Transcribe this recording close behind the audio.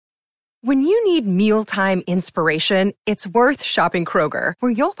When you need mealtime inspiration, it's worth shopping Kroger,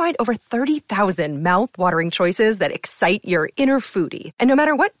 where you'll find over 30,000 mouth-watering choices that excite your inner foodie. And no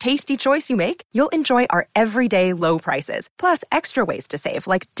matter what tasty choice you make, you'll enjoy our everyday low prices, plus extra ways to save,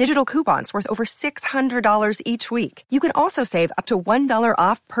 like digital coupons worth over $600 each week. You can also save up to $1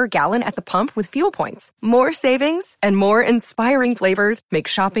 off per gallon at the pump with fuel points. More savings and more inspiring flavors make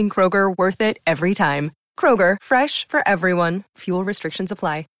shopping Kroger worth it every time. Kroger, fresh for everyone. Fuel restrictions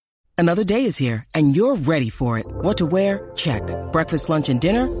apply. Another day is here, and you're ready for it. What to wear? Check. Breakfast, lunch, and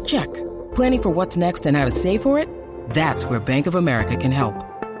dinner? Check. Planning for what's next and how to save for it? That's where Bank of America can help.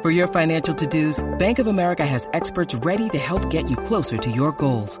 For your financial to-dos, Bank of America has experts ready to help get you closer to your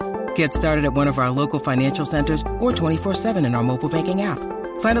goals. Get started at one of our local financial centers or 24/7 in our mobile banking app.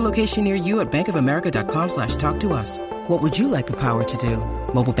 Find a location near you at bankofamerica.com/talktous. What would you like the power to do?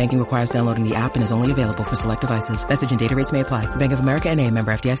 Mobile banking requires downloading the app and is only available for select devices. Message and data rates may apply. Bank of America N.A.,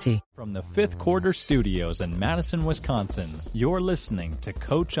 member FDIC. From the Fifth Quarter Studios in Madison, Wisconsin, you're listening to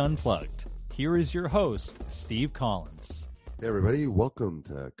Coach Unplugged. Here is your host, Steve Collins. Hey everybody, welcome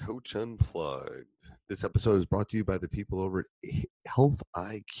to Coach Unplugged. This episode is brought to you by the people over at Health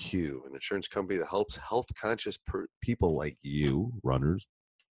IQ, an insurance company that helps health-conscious people like you, runners,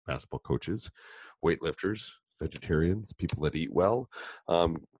 basketball coaches, weightlifters, vegetarians, people that eat well,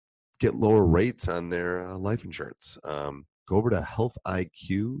 get lower rates on their life insurance. Go over to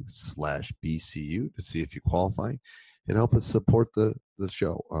healthiq/BCU to see if you qualify and help us support the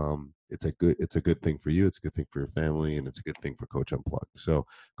show. It's a good thing for you. It's a good thing for your family, and it's a good thing for Coach Unplugged. So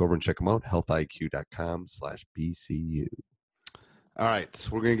go over and check them out, healthiq.com/BCU. All right,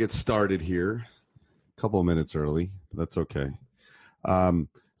 so we're going to get started here. A couple of minutes early, but that's okay. So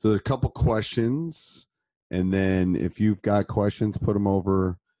there's a couple questions, and then if you've got questions, put them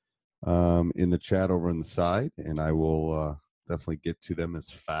over in the chat over on the side, and I will definitely get to them as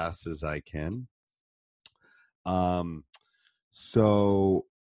fast as I can. So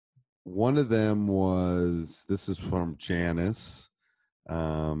one of them was, this is from Janice.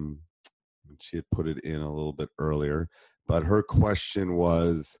 She had put it in a little bit earlier, but her question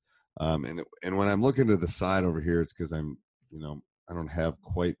was, and when I'm looking to the side over here, it's because I'm, I don't have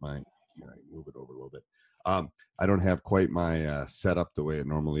quite my, move it over a little bit. I don't have quite my setup the way it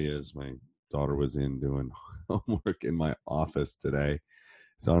normally is. My daughter was in doing homework in my office today,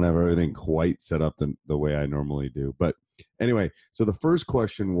 so I don't have everything quite set up the way I normally do. But anyway, so the first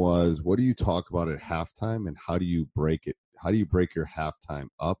question was, what do you talk about at halftime, and how do you break it? How do you break your halftime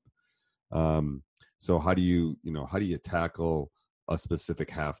up? So how do you tackle a specific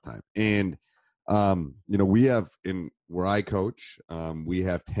halftime? And we have, where I coach, we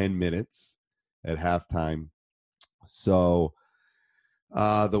have 10 minutes at halftime. So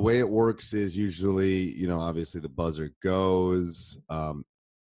the way it works is usually, obviously the buzzer goes. I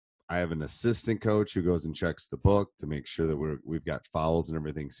have an assistant coach who goes and checks the book to make sure that we've got fouls and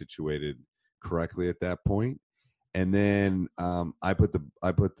everything situated correctly at that point. And then I put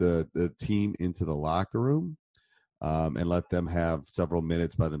the team into the locker room and let them have several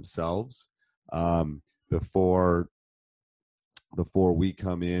minutes by themselves before we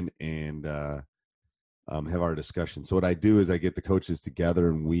come in and have our discussion. So what I do is I get the coaches together,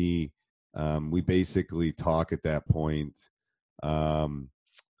 and we basically talk at that point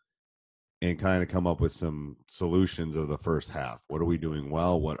and kind of come up with some solutions of the first half. What are we doing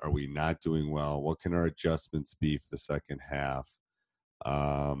well? What are we not doing well? What can our adjustments be for the second half?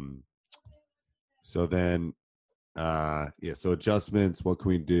 So then, so adjustments, what can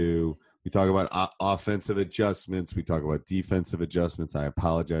we do? We talk about offensive adjustments. We talk about defensive adjustments. I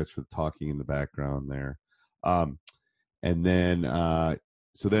apologize for talking in the background there. And then,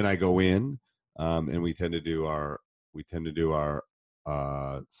 so then I go in, and we tend to do our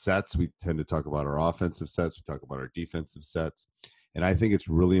sets. We tend to talk about our offensive sets. We talk about our defensive sets. And I think it's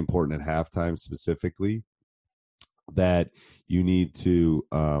really important at halftime specifically that you need to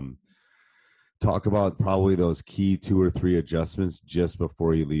talk about probably those key 2 or 3 adjustments just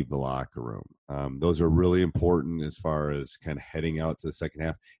before you leave the locker room. Those are really important as far as kind of heading out to the second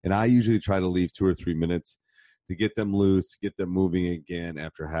half. And I usually try to leave 2 or 3 minutes to get them loose, get them moving again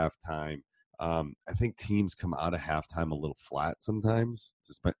after halftime. I think teams come out of halftime a little flat sometimes,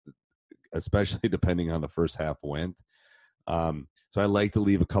 especially depending on the first half went. So I like to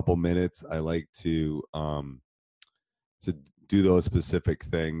leave a couple minutes. I like to do those specific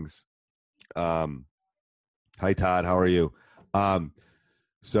things. Hi, Todd. How are you?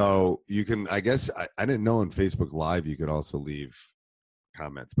 So you can, I guess, I didn't know on Facebook Live you could also leave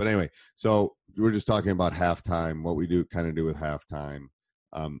comments. But anyway, so we're just talking about halftime, what we do with halftime.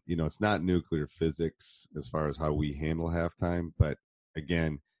 It's not nuclear physics as far as how we handle halftime, but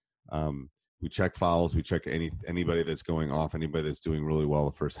again, We check fouls. We check anybody that's going off, anybody that's doing really well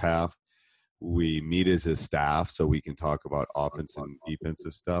the first half. We meet as a staff so we can talk about offense and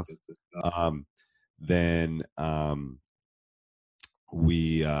defensive stuff. Then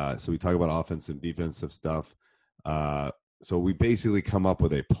we talk about offense and defensive stuff. So we basically come up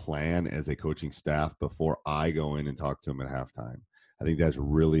with a plan as a coaching staff before I go in and talk to them at halftime. I think that's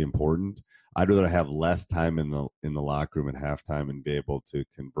really important. I'd rather have less time in the locker room at halftime and be able to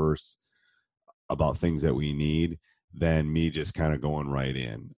converse about things that we need than me just kind of going right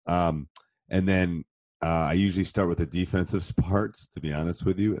in. And then I usually start with the defensive parts, to be honest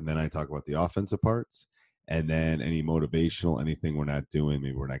with you, and then I talk about the offensive parts, and then any motivational, anything we're not doing,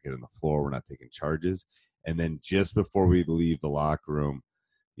 maybe we're not getting the floor, we're not taking charges. And then just before we leave the locker room,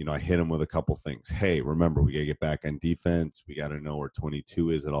 I hit them with a couple things. Hey, remember, we got to get back on defense. We got to know where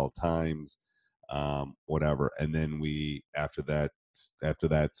 22 is at all times, whatever. And then after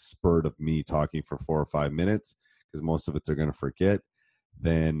that spurt of me talking for 4 or 5 minutes, because most of it they're going to forget,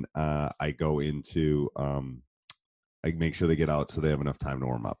 then I go into I make sure they get out so they have enough time to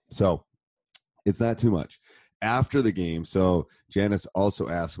warm up. So it's not too much. After the game, so Janice also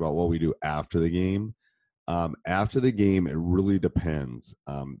asked about what we do after the game. After the game, it really depends.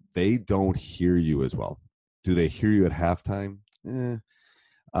 They don't hear you as well. Do they hear you at halftime?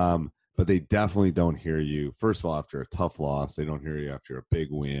 But they definitely don't hear you. First of all, after a tough loss, they don't hear you after a big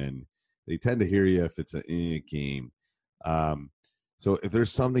win. They tend to hear you if it's a game. So if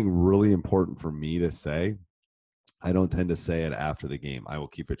there's something really important for me to say, I don't tend to say it after the game. I will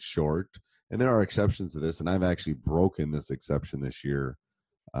keep it short. And there are exceptions to this, and I've actually broken this exception this year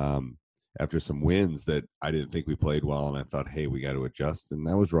after some wins that I didn't think we played well, and I thought, hey, we got to adjust, and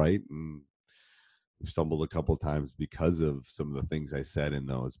I was right. And we stumbled a couple of times because of some of the things I said in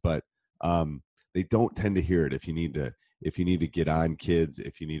those. But they don't tend to hear it. If you need to get on kids,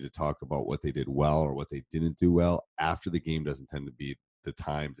 if you need to talk about what they did well or what they didn't do well, after the game doesn't tend to be the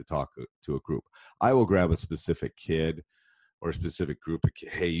time to talk to a group. I will grab a specific kid or a specific group.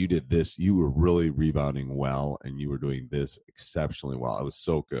 Hey, you did this. You were really rebounding well, and you were doing this exceptionally well. I was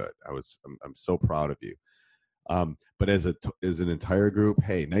so good. I'm so proud of you. But as an entire group,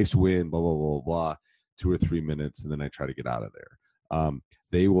 hey, nice win, blah, blah, blah, blah, 2 or 3 minutes, and then I try to get out of there.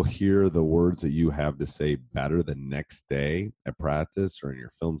 They will hear the words that you have to say better the next day at practice or in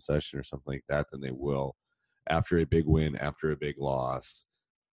your film session or something like that than they will after a big win, after a big loss.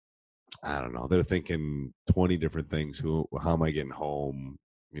 I don't know. They're thinking 20 different things. How am I getting home?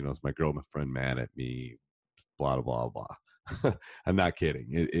 Is my girlfriend mad at me? Blah, blah, blah. I'm not kidding.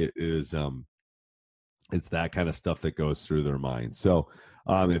 It is, it's that kind of stuff that goes through their mind. So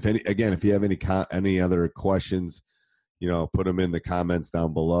if you have any other questions, put them in the comments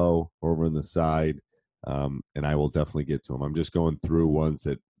down below or over on the side, and I will definitely get to them. I'm just going through ones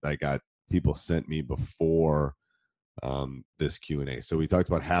that I got people sent me before this Q&A. So we talked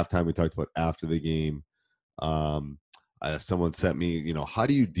about halftime. We talked about after the game. Someone sent me, how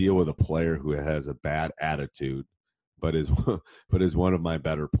do you deal with a player who has a bad attitude, but is one of my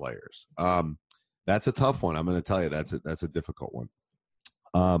better players? That's a tough one. I'm going to tell you that's a difficult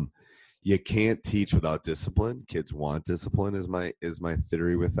one. You can't teach without discipline. Kids want discipline is my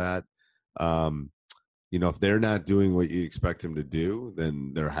theory with that. If they're not doing what you expect them to do,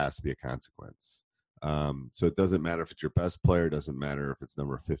 then there has to be a consequence. So it doesn't matter if it's your best player. It doesn't matter if it's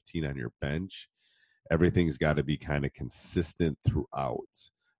number 15 on your bench. Everything's got to be kind of consistent throughout.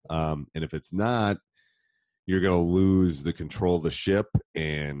 And if it's not, you're going to lose the control of the ship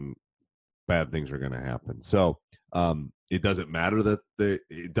and bad things are going to happen. So it doesn't matter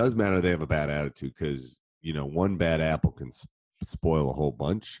it does matter they have a bad attitude, because, one bad apple can spoil a whole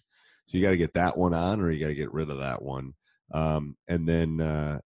bunch. So you got to get that one on, or you got to get rid of that one. And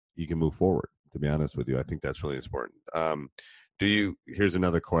then you can move forward. To be honest with you, I think that's really important. Here's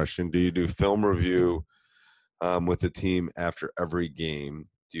another question. Do you do film review with the team after every game?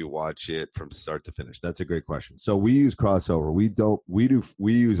 Do you watch it from start to finish? That's a great question. So we use Crossover.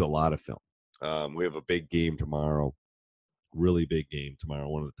 We use a lot of film. We have a big game tomorrow, really big game tomorrow.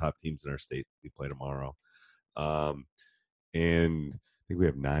 One of the top teams in our state. We play tomorrow. And I think we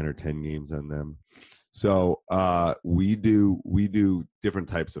have 9 or 10 games on them. So we do different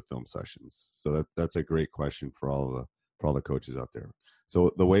types of film sessions. So that's a great question for all the coaches out there.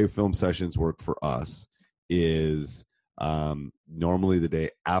 So the way film sessions work for us is normally the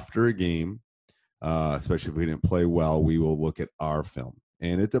day after a game, especially if we didn't play well, we will look at our film.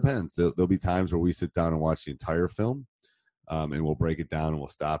 And it depends. There'll be times where we sit down and watch the entire film, and we'll break it down and we'll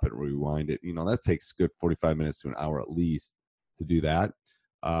stop it and rewind it. That takes a good 45 minutes to an hour at least to do that.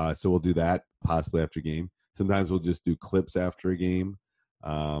 So we'll do that possibly after a game. Sometimes we'll just do clips after a game.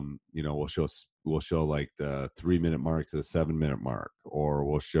 We'll show like the 3-minute mark to the 7-minute mark, or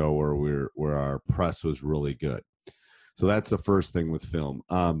we'll show where our press was really good. So that's the first thing with film.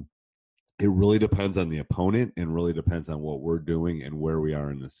 It really depends on the opponent and really depends on what we're doing and where we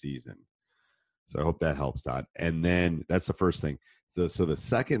are in the season. So I hope that helps, Todd. And then that's the first thing. So the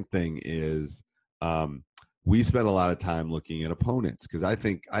second thing is we spend a lot of time looking at opponents, because I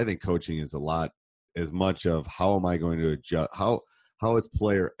think coaching is a lot as much of how am I going to adjust, how is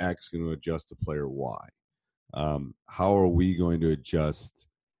player X going to adjust to player Y? How are we going to adjust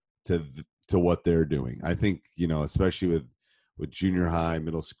to what they're doing? I think, especially with junior high,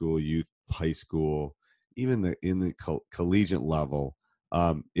 middle school, youth, high school, even in the collegiate level,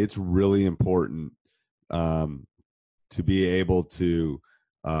 it's really important to be able to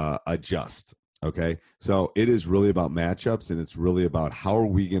adjust. Okay, so it is really about matchups, and it's really about how are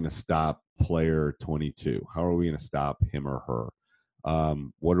we going to stop player 22? How are we going to stop him or her?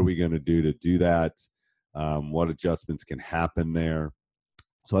 What are we going to do that? What adjustments can happen there?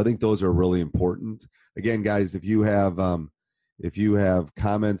 So I think those are really important. Again, guys, if you have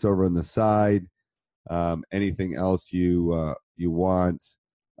comments over on the side, anything else you want,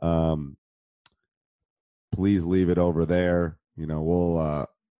 please leave it over there.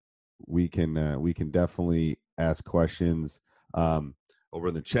 We can definitely ask questions over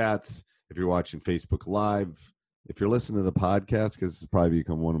in the chats. If you're watching Facebook Live, if you're listening to the podcast, because it's probably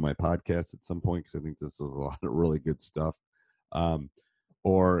become one of my podcasts at some point, because I think this is a lot of really good stuff.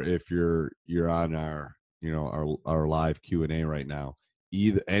 Or if you're on our live Q&A right now,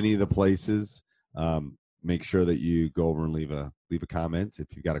 any of the places, make sure that you go over and leave a comment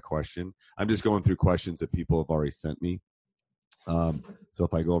if you've got a question. I'm just going through questions that people have already sent me. So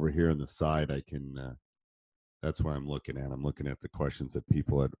if I go over here on the side, I can, that's what I'm looking at. I'm looking at the questions that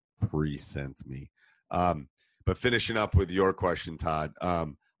people had pre-sent me. But finishing up with your question, Todd,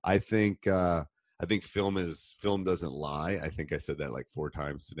 I think film doesn't lie. I think I said that like 4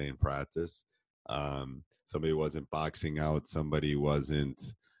 times today in practice. Somebody wasn't boxing out. Somebody wasn't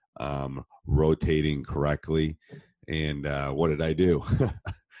rotating correctly. And what did I do?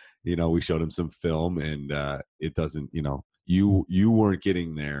 We showed him some film, and it doesn't, you weren't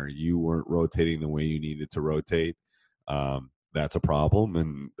getting there. You weren't rotating the way you needed to rotate. That's a problem.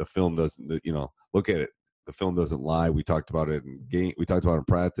 And the film doesn't, look at it. The film doesn't lie. We talked about it in game. We talked about it in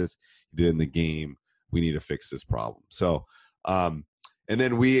practice. You did it in the game. We need to fix this problem. So, and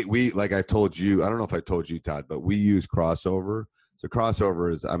then we like I told you, I don't know if I told you, Todd, but we use Crossover. So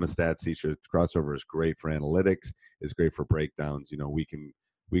Crossover is, I'm a stats teacher. Crossover is great for analytics. It's great for breakdowns. We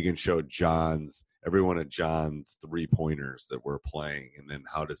can show every one of John's 3-pointers that we're playing, and then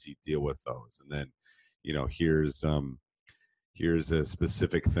how does he deal with those? And then, here's a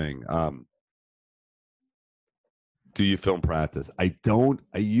specific thing. Do you film practice? I don't.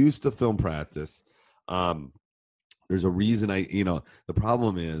 I used to film practice. There's a reason the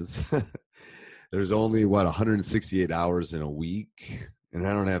problem is there's only 168 hours in a week, and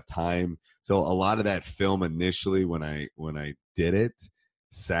I don't have time. So a lot of that film initially when I did it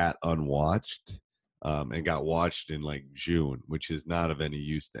sat unwatched, and got watched in like June, which is not of any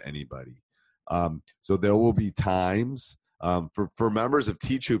use to anybody. So there will be times for members of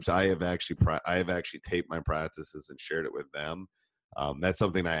Teach Hoops, I have actually taped my practices and shared it with them. That's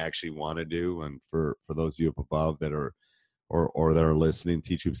something I actually want to do. And for those of you up above that are or that are listening,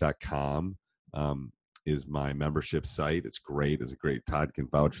 teachhoops.com is my membership site. It's great. It's a great, Todd can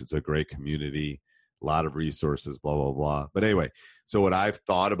vouch. It's a great community, a lot of resources, blah, blah, blah. But anyway, so what I've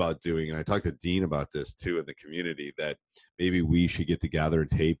thought about doing, and I talked to Dean about this too in the community, that maybe we should get together and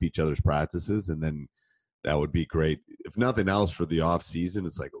tape each other's practices, and then that would be great. If nothing else, for the off season,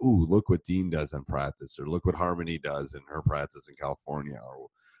 it's like, ooh, look what Dean does in practice, or look what Harmony does in her practice in California, or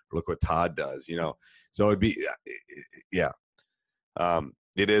look what Todd does, So it'd be, yeah.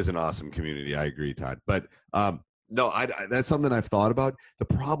 It is an awesome community. I agree, Todd. But no, that's something I've thought about. The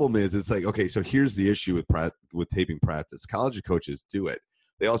problem is, it's like, okay, so here's the issue with taping practice. College coaches do it.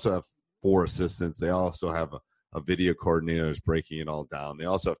 They also have 4 assistants. They also have a video coordinator who's breaking it all down. They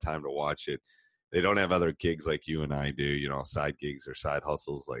also have time to watch it. They don't have other gigs like you and I do, side gigs or side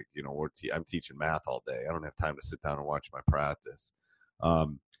hustles. Like, I'm teaching math all day. I don't have time to sit down and watch my practice.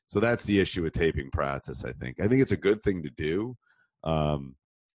 So that's the issue with taping practice, I think. I think it's a good thing to do.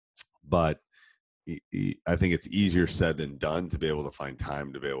 But I think it's easier said than done to be able to find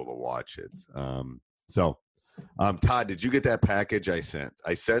time to be able to watch it. Todd, did you get that package I sent?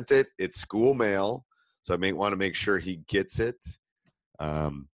 I sent it. It's school mail, so I may want to make sure he gets it.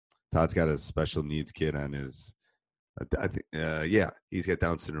 Todd's got a special needs kid on his, I think, he's got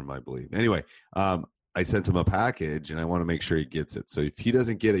Down syndrome, I believe. Anyway, I sent him a package, and I want to make sure he gets it. So if he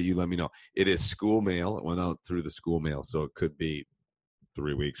doesn't get it, you let me know. It is school mail. It went out through the school mail, so it could be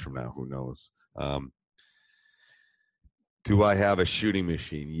 3 weeks from now. Who knows? Do I have a shooting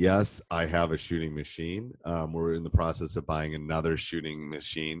machine? Yes, I have a shooting machine. We're in the process of buying another shooting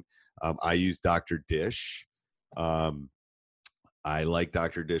machine. I use Dr. Dish. I like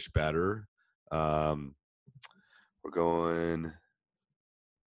Dr. Dish better. We're going.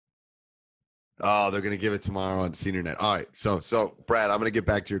 Oh, they're going to give it tomorrow on Senior Net. All right. So Brad, I'm going to get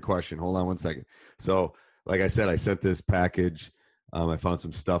back to your question. Hold on one second. So, like I said, I sent this package. I found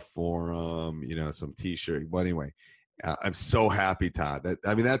some stuff for some T-shirt. But anyway, I'm so happy, Todd.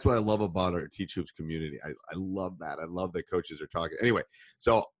 That's what I love about our Teach Hoops community. I love that. I love that coaches are talking. Anyway,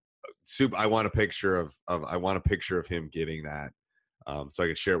 so I want a picture of him getting that, so I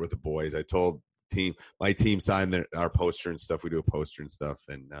can share it with the boys. I told my team signed our poster and stuff. We do a poster and stuff,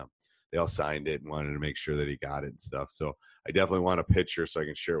 and they all signed it and wanted to make sure that he got it and stuff. So I definitely want a picture so I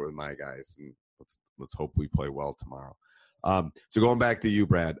can share it with my guys, and let's hope we play well tomorrow. So going back to you,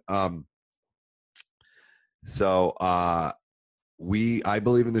 Brad. I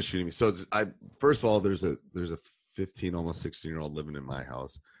believe in the shooting. So first of all, there's a 15, almost 16-year-old living in my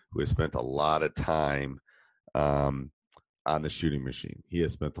house who has spent a lot of time on the shooting machine. He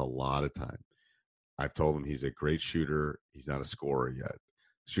has spent a lot of time. I've told him he's a great shooter. He's not a scorer yet.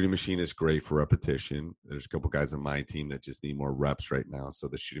 Shooting machine is great for repetition. There's a couple guys on my team that just need more reps right now. So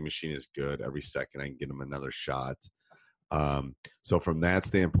the shooting machine is good. Every second I can get him another shot. So from that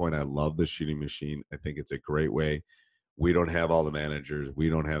standpoint, I love the shooting machine. I think it's a great way. We don't have all the managers. We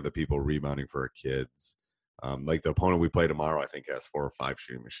don't have the people rebounding for our kids. Like the opponent we play tomorrow, I think has 4 or 5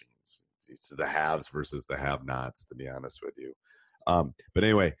 shooting machines. It's the haves versus the have-nots, to be honest with you. But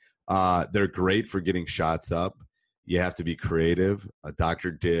anyway, they're great for getting shots up. You have to be creative.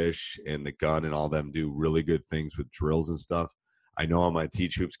 Dr. Dish and the gun and all them do really good things with drills and stuff. I know in my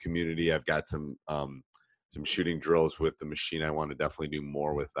Teach Hoops community, I've got some shooting drills with the machine. I want to definitely do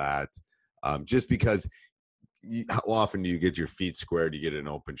more with that, just because how often do you get your feet squared? You get an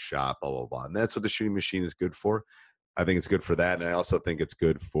open shot, blah, blah, blah. And that's what the shooting machine is good for. I think it's good for that. And I also think it's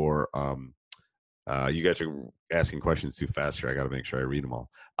good for you guys are asking questions too fast here. I got to make sure I read them all.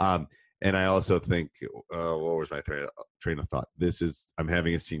 And I also think, what was my train of thought? I'm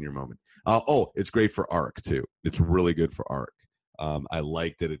having a senior moment. It's great for arc too. It's really good for arc. I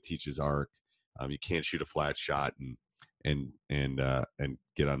like that it teaches arc. You can't shoot a flat shot and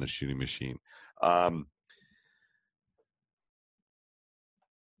get on the shooting machine.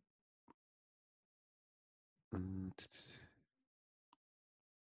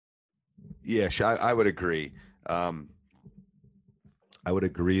 Yeah, I would agree. I would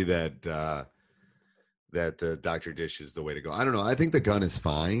agree that the Dr. Dish is the way to go. I don't know. I think the gun is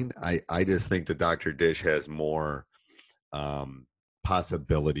fine. I just think the Dr. Dish has more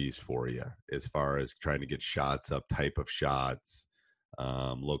possibilities for you as far as trying to get shots up, type of shots,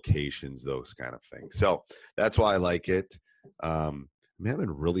 locations, those kind of things. So that's why I like it. I'm having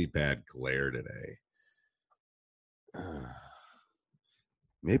really bad glare today.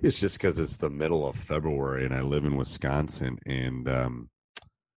 Maybe it's just because it's the middle of February and I live in Wisconsin, and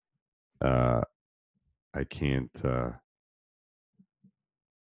I can't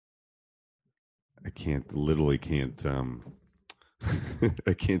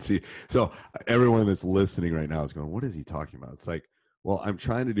I can't see. So everyone that's listening right now is going, what is he talking about? It's like, well, I'm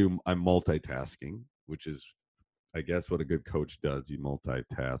multitasking, which is, I guess, what a good coach does. He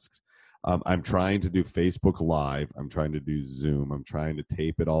multitasks. I'm trying to do Facebook Live. I'm trying to do Zoom. I'm trying to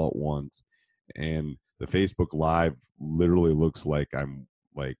tape it all at once. And the Facebook Live literally looks like I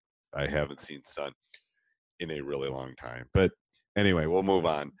haven't seen sun in a really long time. But anyway, we'll move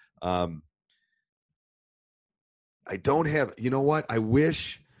on. I don't have, you know what? I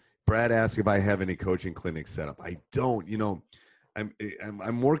wish Brad asked if I have any coaching clinics set up. I don't,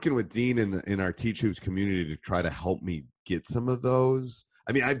 I'm working with Dean in our Teach Hoops community to try to help me get some of those.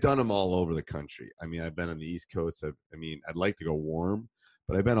 I mean, I've done them all over the country. I mean, I've been on the East Coast. I'd like to go warm,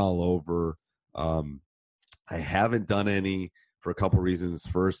 but I've been all over. I haven't done any for a couple reasons.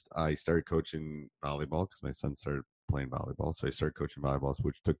 First, I started coaching volleyball because my son started playing volleyball. So I started coaching volleyball,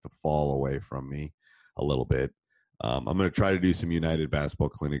 which took the fall away from me a little bit. I'm going to try to do some United basketball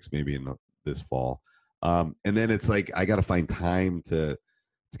clinics maybe this fall. And then it's like I got to find time to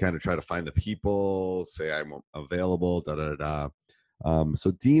kind of try to find the people, say I'm available, da-da-da-da.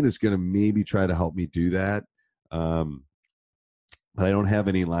 So Dean is going to maybe try to help me do that. But I don't have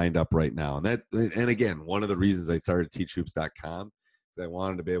any lined up right now. And again, one of the reasons I started teachhoops.com is I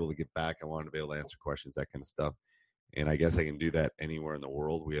wanted to be able to get back. I wanted to be able to answer questions, that kind of stuff. and I guess I can do that anywhere in the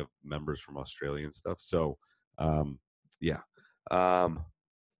world. We have members from Australia and stuff. So, yeah. I'd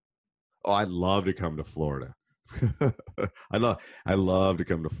love to come to Florida. I love to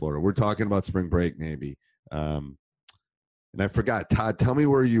come to Florida. We're talking about spring break, maybe. And I forgot, Todd, tell me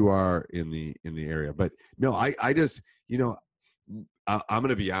where you are in the area. But no, I just, I'm going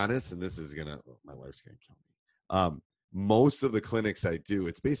to be honest, and this is my wife's going to kill me. Most of the clinics I do,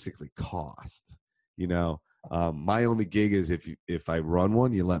 it's basically cost. My only gig is if I run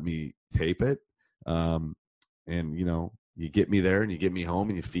one, you let me tape it, and you get me there and you get me home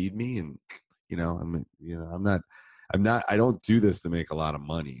and you feed me, and I don't do this to make a lot of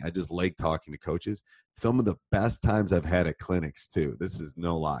money. I just like talking to coaches. Some of the best times I've had at clinics too. This is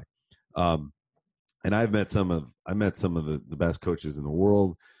no lie. And I've met some of the best coaches in the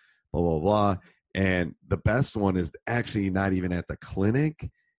world, blah, blah, blah. And the best one is actually not even at the clinic.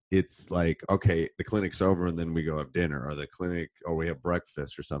 It's like, okay, the clinic's over and then we go have dinner, or we have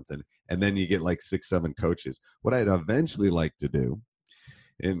breakfast or something. And then you get like 6-7 coaches. What I'd eventually like to do,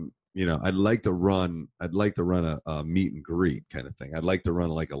 and I'd like to run a meet and greet kind of thing. I'd like to run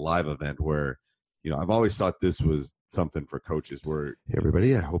like a live event where, I've always thought this was something for coaches where, hey,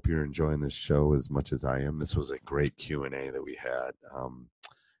 everybody, I hope you're enjoying this show as much as I am. This was a great Q&A that we had,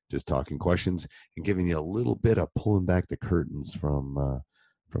 just talking questions and giving you a little bit of pulling back the curtains from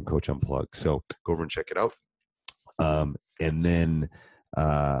Coach Unplugged. So go over and check it out. And then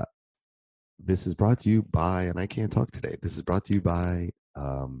this is brought to you by, and I can't talk today, this is brought to you by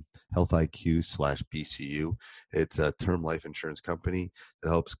Health IQ/BCU. It's a term life insurance company that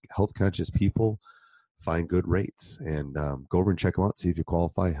helps health conscious people find good rates. And go over and check them out, see if you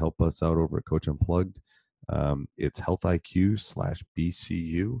qualify. Help us out over at Coach Unplugged. It's Health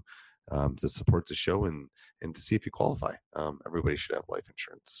IQ/BCU to support the show and to see if you qualify. Everybody should have life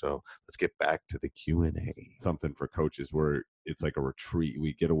insurance. So let's get back to the Q&A. Something for coaches where it's like a retreat.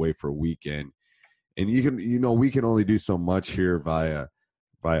 We get away for a weekend, and we can only do so much here via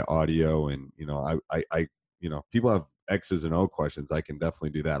audio. And I if people have X's and O questions, I can definitely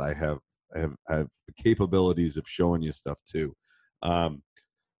do that. I have the capabilities of showing you stuff too,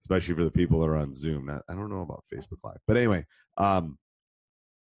 especially for the people that are on Zoom. I don't know about Facebook Live, but anyway,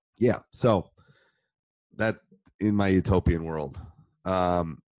 yeah. So that in my utopian world.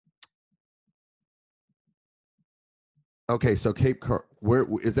 Okay, so Cape Car, where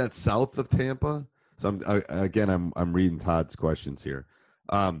is that? South of Tampa? So I'm reading Todd's questions here.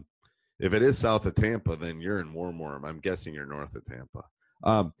 If it is south of Tampa, then you're in Warm. I'm guessing you're north of Tampa.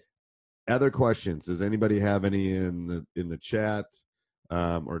 Other questions? Does anybody have any in the chat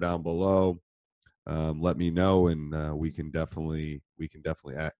or down below? Let me know, and we can definitely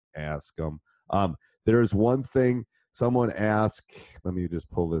ask them. There's one thing someone asked. Let me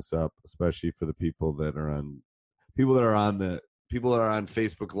just pull this up, especially for the people that are on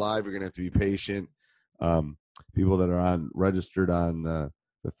Facebook Live. You're gonna have to be patient. People that are registered on the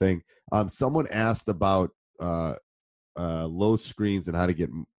thing. Someone asked about low screens and how to get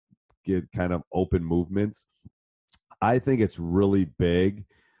kind of open movements. I think it's really big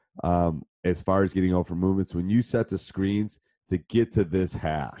as far as getting open movements when you set the screens to get to this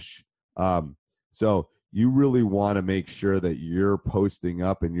hash. So you really want to make sure that you're posting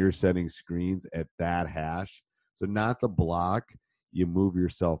up and you're setting screens at that hash. So not the block, you move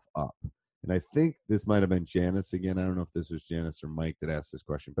yourself up. And I think this might have been Janice again. I don't know if this was Janice or Mike that asked this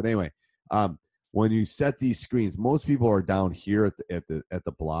question. But anyway, when you set these screens, most people are down here at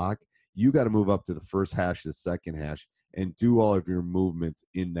the block. You got to move up to the first hash, the second hash, and do all of your movements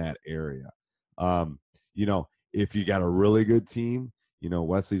in that area. If you got a really good team,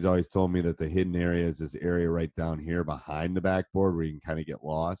 Wesley's always told me that the hidden area is this area right down here behind the backboard where you can kind of get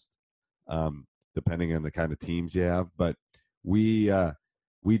lost, depending on the kind of teams you have. But we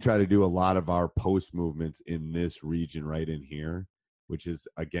try to do a lot of our post movements in this region right in here, which is,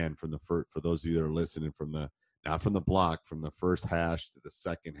 again, for those of you that are listening, not from the block, from the first hash to the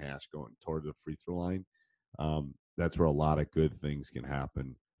second hash going toward the free throw line. That's where a lot of good things can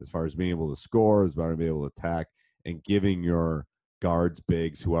happen as far as being able to score, as far as being able to attack, and giving your guards,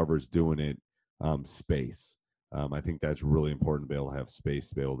 bigs, whoever's doing it, space. I think that's really important to be able to have space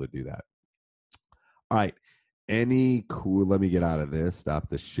to be able to do that. All right. Let me get out of this. Stop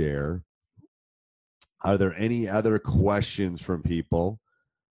the share. Are there any other questions from people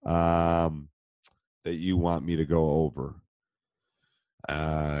that you want me to go over?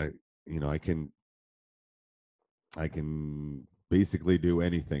 I can basically do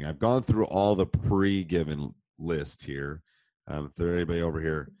anything. I've gone through all the pre-given list here. If there's anybody over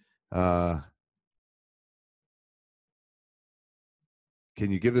here,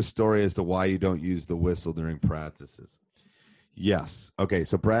 can you give the story as to why you don't use the whistle during practices? Yes. Okay.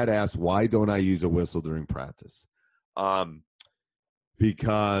 So Brad asked, why don't I use a whistle during practice?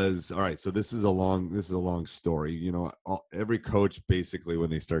 Because, all right, so this is a long story. You know, every coach basically when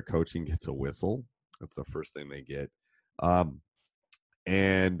they start coaching gets a whistle. That's the first thing they get.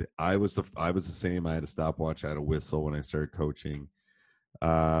 And I was the same. I had a stopwatch. I had a whistle when I started coaching.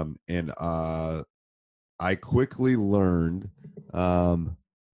 And I quickly learned that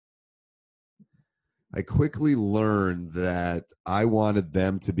I wanted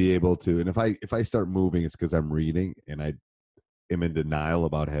them to be able to, and if I start moving, it's because I'm reading, and I am in denial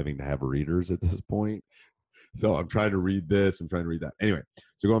about having to have readers at this point. So I'm trying to read this, I'm trying to read that. Anyway,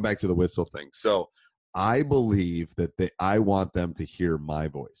 so going back to the whistle thing. So I believe that I want them to hear my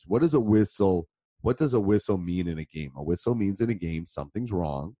voice. What does a whistle mean in a game? A whistle means in a game something's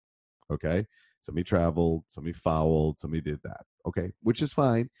wrong. Okay. Somebody traveled, somebody fouled, somebody did that. Okay. Which is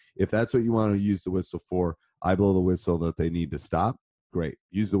fine. If that's what you want to use the whistle for, I blow the whistle that they need to stop. Great.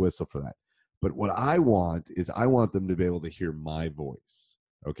 Use the whistle for that. But what I want them to be able to hear my voice.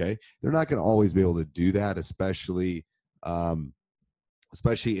 Okay. They're not going to always be able to do that, especially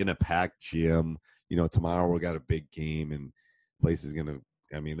in a packed gym. You know, tomorrow we got a big game and place is going to,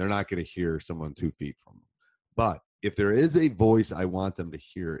 they're not going to hear someone 2 feet from them. But if there is a voice I want them to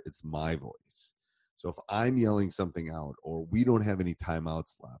hear, it's my voice. So if I'm yelling something out, or we don't have any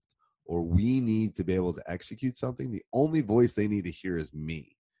timeouts left, or we need to be able to execute something, the only voice they need to hear is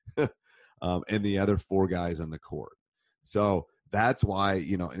me and the other 4 guys on the court. So that's why,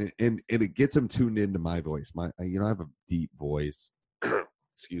 you know, and it gets them tuned into my voice. I have a deep voice.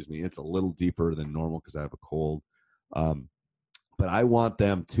 Excuse me. It's a little deeper than normal because I have a cold. But I want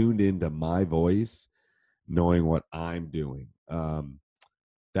them tuned into my voice, knowing what I'm doing.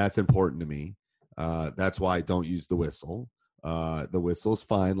 That's important to me. That's why I don't use the whistle. The whistle is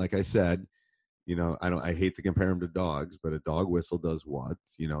fine. Like I said, you know, I hate to compare them to dogs, but a dog whistle does what?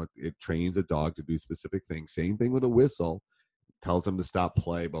 You know, it trains a dog to do specific things. Same thing with a whistle, tells them to stop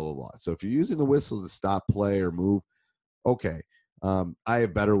play, blah, blah, blah. So if you're using the whistle to stop play or move, okay. I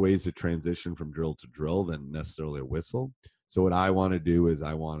have better ways to transition from drill to drill than necessarily a whistle. So what I want to do is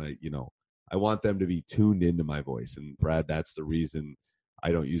I want them to be tuned into my voice. And Brad, that's the reason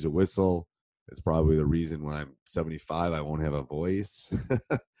I don't use a whistle. It's probably the reason when I'm 75, I won't have a voice.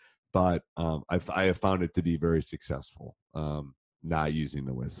 But I have found it to be very successful, not using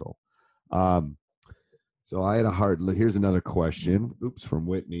the whistle. So I had here's another question. Oops, from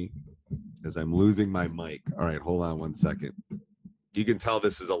Whitney, as I'm losing my mic. All right, hold on one second. You can tell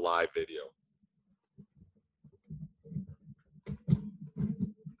this is a live video.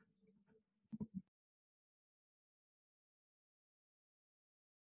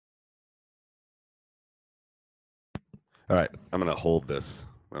 All right, I'm going to hold this.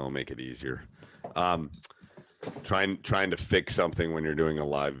 I'll make it easier. Trying to fix something when you're doing a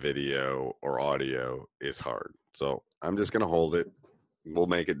live video or audio is hard. So I'm just going to hold it. We'll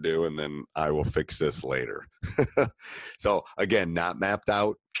make it do, and then I will fix this later. So again, not mapped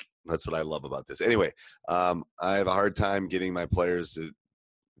out. That's what I love about this. Anyway, I have a hard time getting my players to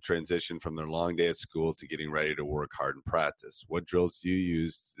transition from their long day at school to getting ready to work hard in practice. What drills do you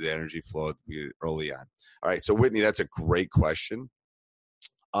use the energy flow early on? All right. So Whitney, that's a great question.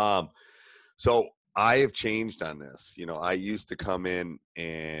 So I have changed on this. You know, I used to come in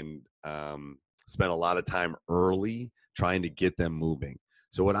and spend a lot of time early trying to get them moving.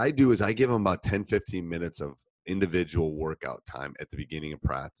 So what I do is I give them about 10, 15 minutes of individual workout time at the beginning of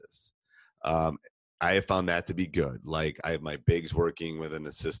practice. I have found that to be good. Like I have my bigs working with an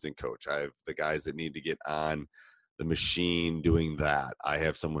assistant coach. I have the guys that need to get on the machine doing that. I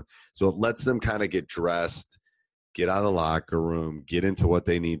have someone. So it lets them kind of get dressed, get out of the locker room, get into what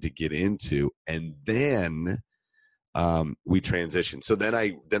they need to get into. And then we transition. So then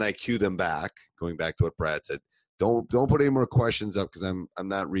I cue them back, going back to what Brad said. Don't put any more questions up because I'm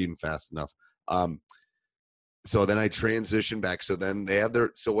not reading fast enough. So then I transition back. So then they have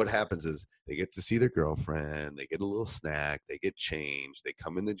so what happens is they get to see their girlfriend, they get a little snack, they get changed, they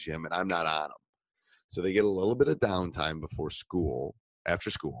come in the gym, and I'm not on them. So they get a little bit of downtime before school,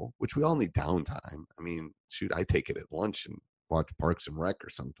 after school, which we all need downtime. I mean, shoot, I take it at lunch and watch Parks and Rec or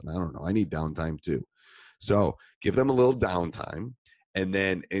something. I don't know. I need downtime too. So give them a little downtime. And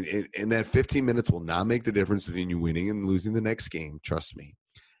then in that 15 minutes will not make the difference between you winning and losing the next game. Trust me.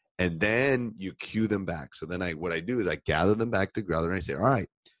 And then you cue them back. So then what I do is I gather them back together and I say, all right,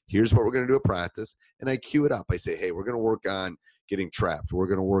 here's what we're going to do at practice. And I cue it up. I say, hey, we're going to work on getting trapped. We're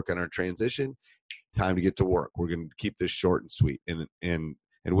going to work on our transition. Time to get to work. We're going to keep this short and sweet. And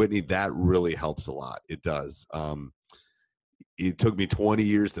Whitney, that really helps a lot. It does. it took me 20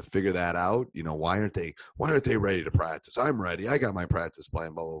 years to figure that out. Why aren't they ready to practice? I'm ready. I got my practice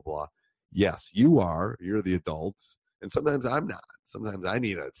plan, blah, blah, blah. Yes, you are. You're the adults. And sometimes I'm not. Sometimes I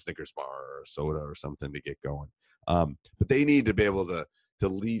need a Snickers bar or a soda or something to get going. But they need to be able to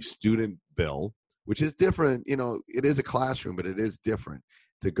leave student bill, which is different. It is a classroom, but it is different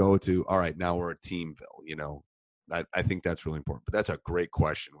to go to, all right, now we're a team bill. I think that's really important. But that's a great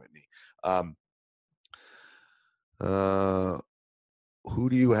question, Whitney. Who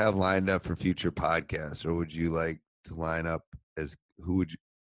do you have lined up for future podcasts, or would you like to line up as who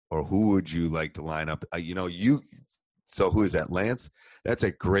would you like to line up? So who is that, Lance? That's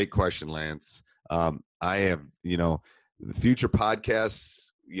a great question, Lance. I have, the future podcasts,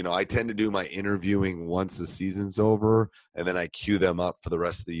 I tend to do my interviewing once the season's over, and then I queue them up for the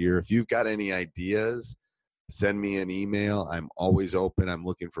rest of the year. If you've got any ideas, send me an email. I'm always open. I'm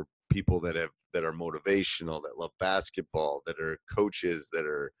looking for people that are motivational, that love basketball, that are coaches, that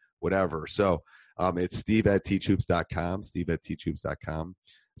are whatever. So it's steve@teachhoops.com, steve@teachhoops.com.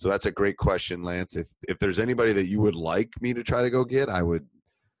 So that's a great question, Lance. If there's anybody that you would like me to try to go get,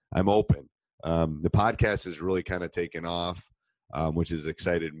 I'm open. The podcast is really kind of taken off, which has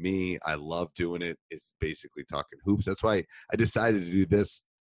excited me. I love doing it. It's basically talking hoops. That's why I decided to do this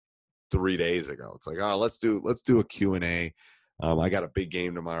 3 days ago. It's like, oh, let's do a Q&A. I got a big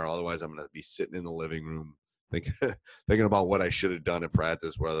game tomorrow. Otherwise, I'm going to be sitting in the living room thinking about what I should have done at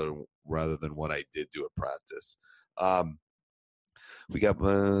practice rather than what I did do at practice. We got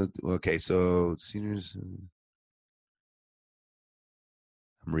okay. So seniors,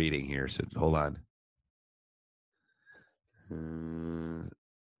 I'm reading here. So hold on.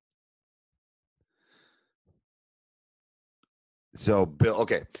 So Bill,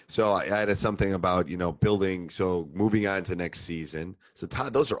 okay. So I added something about, building. So moving on to next season. So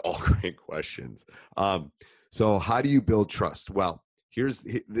Todd, those are all great questions. So how do you build trust? Well,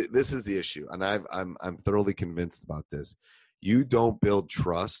 this is the issue. And I'm thoroughly convinced about this. You don't build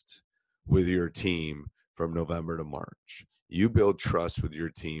trust with your team from November to March. You build trust with your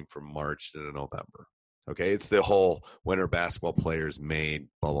team from March to November. Okay. It's the whole when are basketball players made,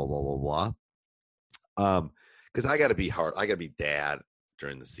 blah, blah, blah, blah, blah. Because I got to be hard. I got to be dad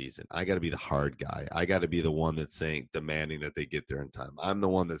during the season. I got to be the hard guy. I got to be the one that's demanding that they get there in time. I'm the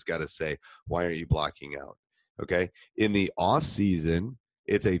one that's got to say, why aren't you blocking out? Okay. In the off season,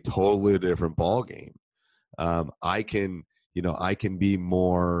 it's a totally different ball game. I can be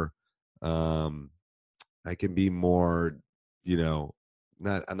more, I'm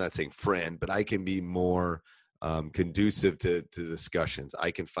not saying friend, but I can be more conducive to discussions.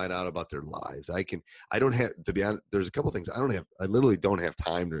 I can find out about their lives. I don't have to be honest. There's a couple things I literally don't have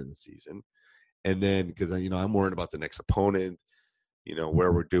time during the season. And then, because I'm worried about the next opponent,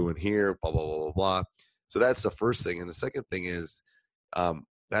 where we're doing here, blah, blah, blah, blah, blah. So that's the first thing. And the second thing is,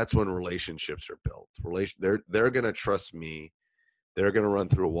 that's when relationships are built. They're going to trust me. They're going to run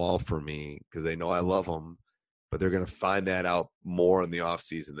through a wall for me because they know I love them, but they're going to find that out more in the off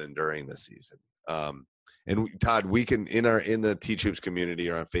season than during the season. And Todd, we can in the Teach Hoops community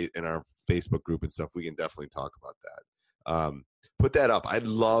or in our Facebook group and stuff, we can definitely talk about that. Put that up.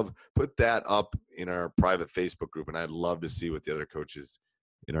 Put that up in our private Facebook group, and I'd love to see what the other coaches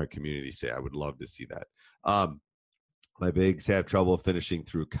in our community say. I would love to see that. My bigs have trouble finishing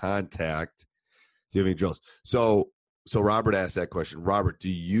through contact. Do you have any drills? So Robert asked that question. Robert, do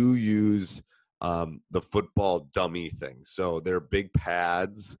you use the football dummy thing? So they're big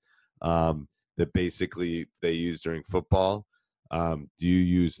pads that basically they use during football. Do you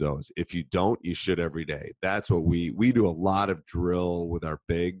use those? If you don't, you should every day. That's what we do. A lot of drill with our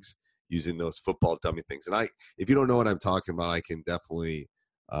bigs using those football dummy things. And if you don't know what I'm talking about, I can definitely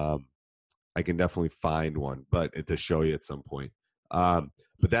find one, but to show you at some point. But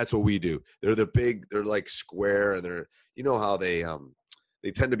that's what we do. They're like square, and they're, how they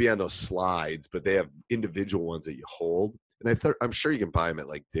tend to be on those slides, but they have individual ones that you hold. And I'm sure you can buy them at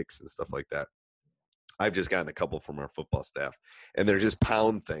like Dick's and stuff like that. I've just gotten a couple from our football staff, and they're just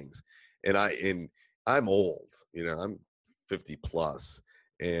pound things. And I'm old, I'm 50 plus,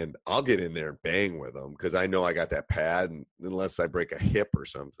 and I'll get in there and bang with them because I know I got that pad, and unless I break a hip or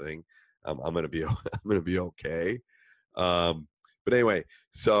something, I'm gonna be okay. But anyway,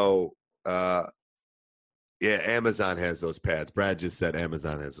 so Amazon has those pads. Brad just said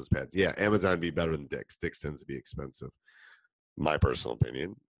Amazon has those pads. Yeah, Amazon would be better than Dick's. Dick's tends to be expensive, my personal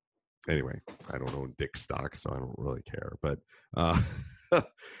opinion. Anyway, I don't own Dick's stock, so I don't really care. But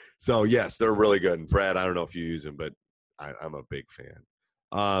so yes, they're really good. And Brad, I don't know if you use them, but I'm a big fan.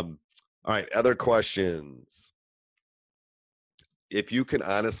 All right, other questions. If you can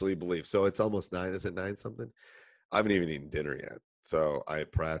honestly believe, so it's almost 9. Is it 9 something? I haven't even eaten dinner yet. So I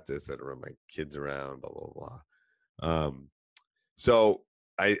practice. I run my kids around, blah, blah, blah. So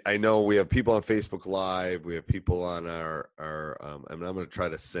I know we have people on Facebook Live. We have people on our and I'm going to try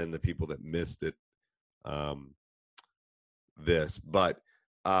to send the people that missed it this. But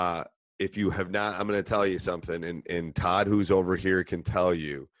if you have not, I'm going to tell you something. And Todd, who's over here, can tell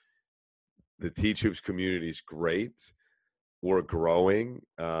you the Teach Hoops community is great. We're growing.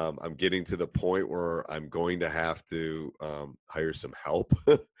 I'm getting to the point where I'm going to have to hire some help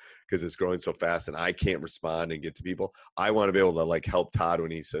because it's growing so fast and I can't respond and get to people. I want to be able to like help Todd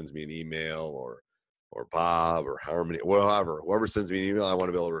when he sends me an email or Bob or Harmony, whoever sends me an email. I want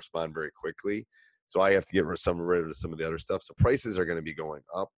to be able to respond very quickly. So I have to get rid of some of the other stuff. So prices are going to be going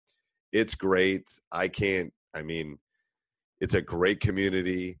up. It's great. It's a great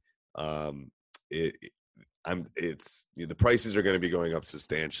community. The prices are going to be going up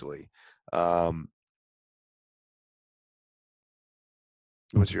substantially.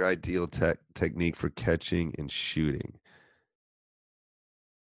 What's your ideal technique for catching and shooting?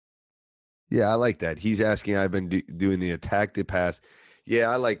 Yeah, I like that. He's asking, I've been doing the attack to pass.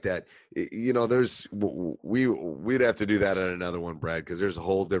 Yeah, I like that. We'd have to do that on another one, Brad, because there's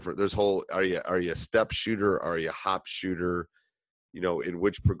are you a step shooter? Are you a hop shooter? In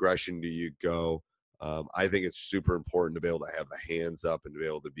which progression do you go? I think it's super important to be able to have the hands up and to be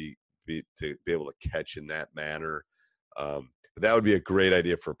able to be able to catch in that manner. But that would be a great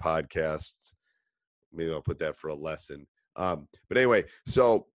idea for podcasts. Maybe I'll put that for a lesson. But anyway,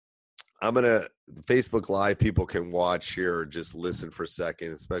 so the Facebook Live people can watch here or just listen for a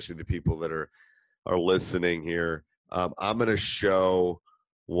second, especially the people that are listening here. I'm going to show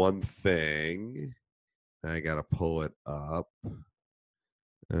one thing. I got to pull it up.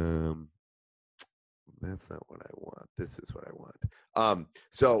 That's not what I want. This is what I want.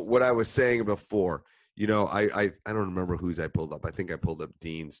 So what I was saying before, I don't remember whose I pulled up. I think I pulled up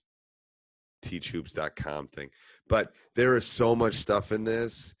Dean's teachhoops.com thing, but there is so much stuff in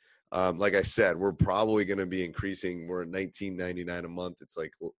this. Like I said, we're probably going to be increasing. We're at $19.99 a month. It's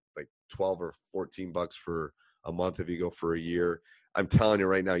like 12 or 14 bucks for a month if you go for a year. I'm telling you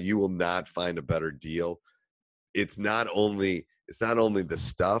right now, you will not find a better deal. It's not only the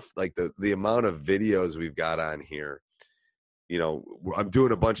stuff, like the amount of videos we've got on here. I'm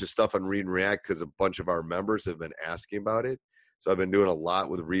doing a bunch of stuff on Read and React because a bunch of our members have been asking about it. So I've been doing a lot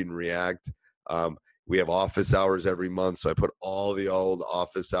with Read and React. We have office hours every month. So I put all the old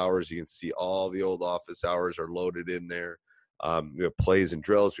office hours. You can see all the old office hours are loaded in there. We have plays and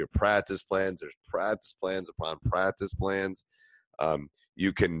drills. We have practice plans. There's practice plans upon practice plans.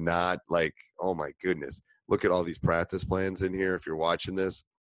 You cannot oh my goodness, look at all these practice plans in here. If you're watching this,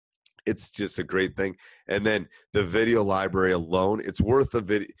 it's just a great thing. And then the video library alone, it's worth a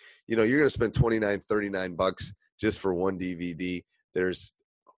video. You're going to spend $29-$39 just for one DVD. There's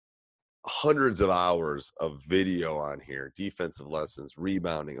hundreds of hours of video on here, defensive lessons,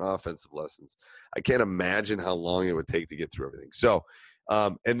 rebounding, offensive lessons. I can't imagine how long it would take to get through everything. So,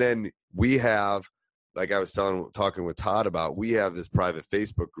 and then we have, like I was talking with Todd about, we have this private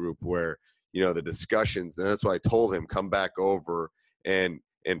Facebook group where, the discussions, and that's why I told him, come back over and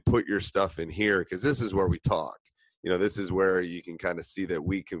put your stuff in here, because this is where we talk. This is where you can kind of see that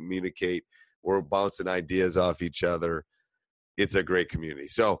we communicate. We're bouncing ideas off each other. It's a great community.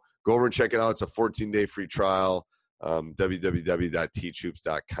 So go over and check it out. It's a 14-day free trial,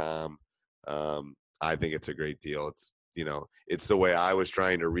 www.teachhoops.com. I think it's a great deal. It's the way I was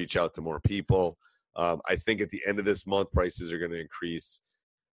trying to reach out to more people. I think at the end of this month, prices are going to increase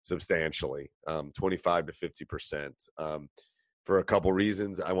substantially, 25 to 50%. For a couple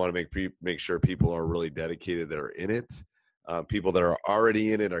reasons. I want to make sure people are really dedicated that are in it. People that are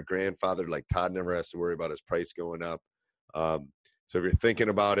already in it are grandfathered, like Todd never has to worry about his price going up. So if you're thinking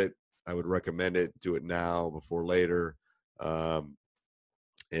about it, I would recommend it. Do it now before later.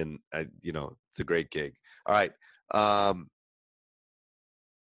 It's a great gig. All right. All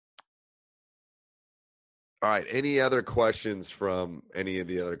right. Any other questions from any of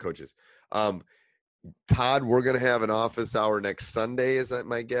the other coaches? Todd, we're going to have an office hour next Sunday. Is that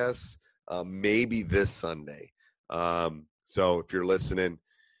my guess? Maybe this Sunday. So if you're listening,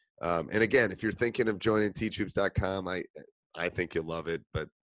 and again, if you're thinking of joining teachhoops.com, I think you'll love it. But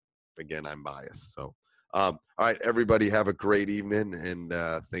again, I'm biased. So, all right, everybody have a great evening. And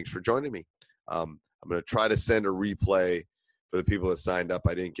thanks for joining me. I'm going to try to send a replay for the people that signed up.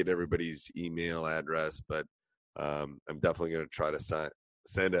 I didn't get everybody's email address, but I'm definitely going to try to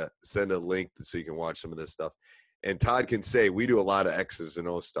send a link so you can watch some of this stuff. And Todd can say we do a lot of X's and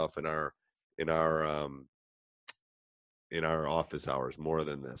O's stuff in our in our office hours more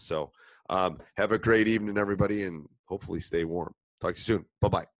than this. So have a great evening, everybody, and hopefully stay warm. Talk to you soon.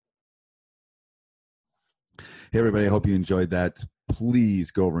 Bye-bye. Hey, everybody. I hope you enjoyed that.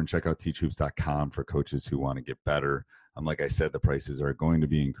 Please go over and check out teachhoops.com for coaches who want to get better. Like I said, the prices are going to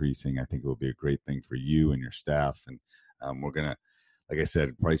be increasing. I think it will be a great thing for you and your staff. And we're going to, like I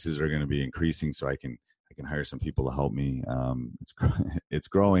said, prices are going to be increasing so I can hire some people to help me. It's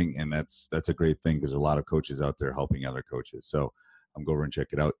growing, and that's a great thing because there's a lot of coaches out there helping other coaches. So go over and check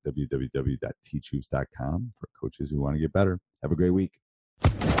it out, www.teachhoops.com for coaches who want to get better. Have a great week.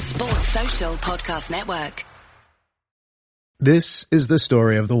 Sports Social Podcast Network. This is the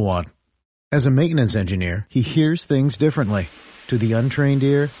story of the one. As a maintenance engineer, he hears things differently. To the untrained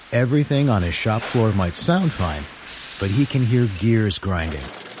ear, everything on his shop floor might sound fine, but he can hear gears grinding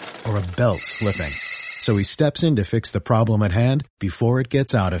or a belt slipping. So he steps in to fix the problem at hand before it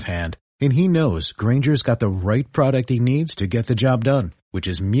gets out of hand. And he knows Grainger's got the right product he needs to get the job done, which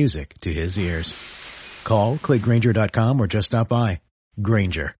is music to his ears. Call, click Grainger.com, or just stop by.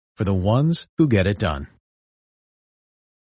 Grainger, for the ones who get it done.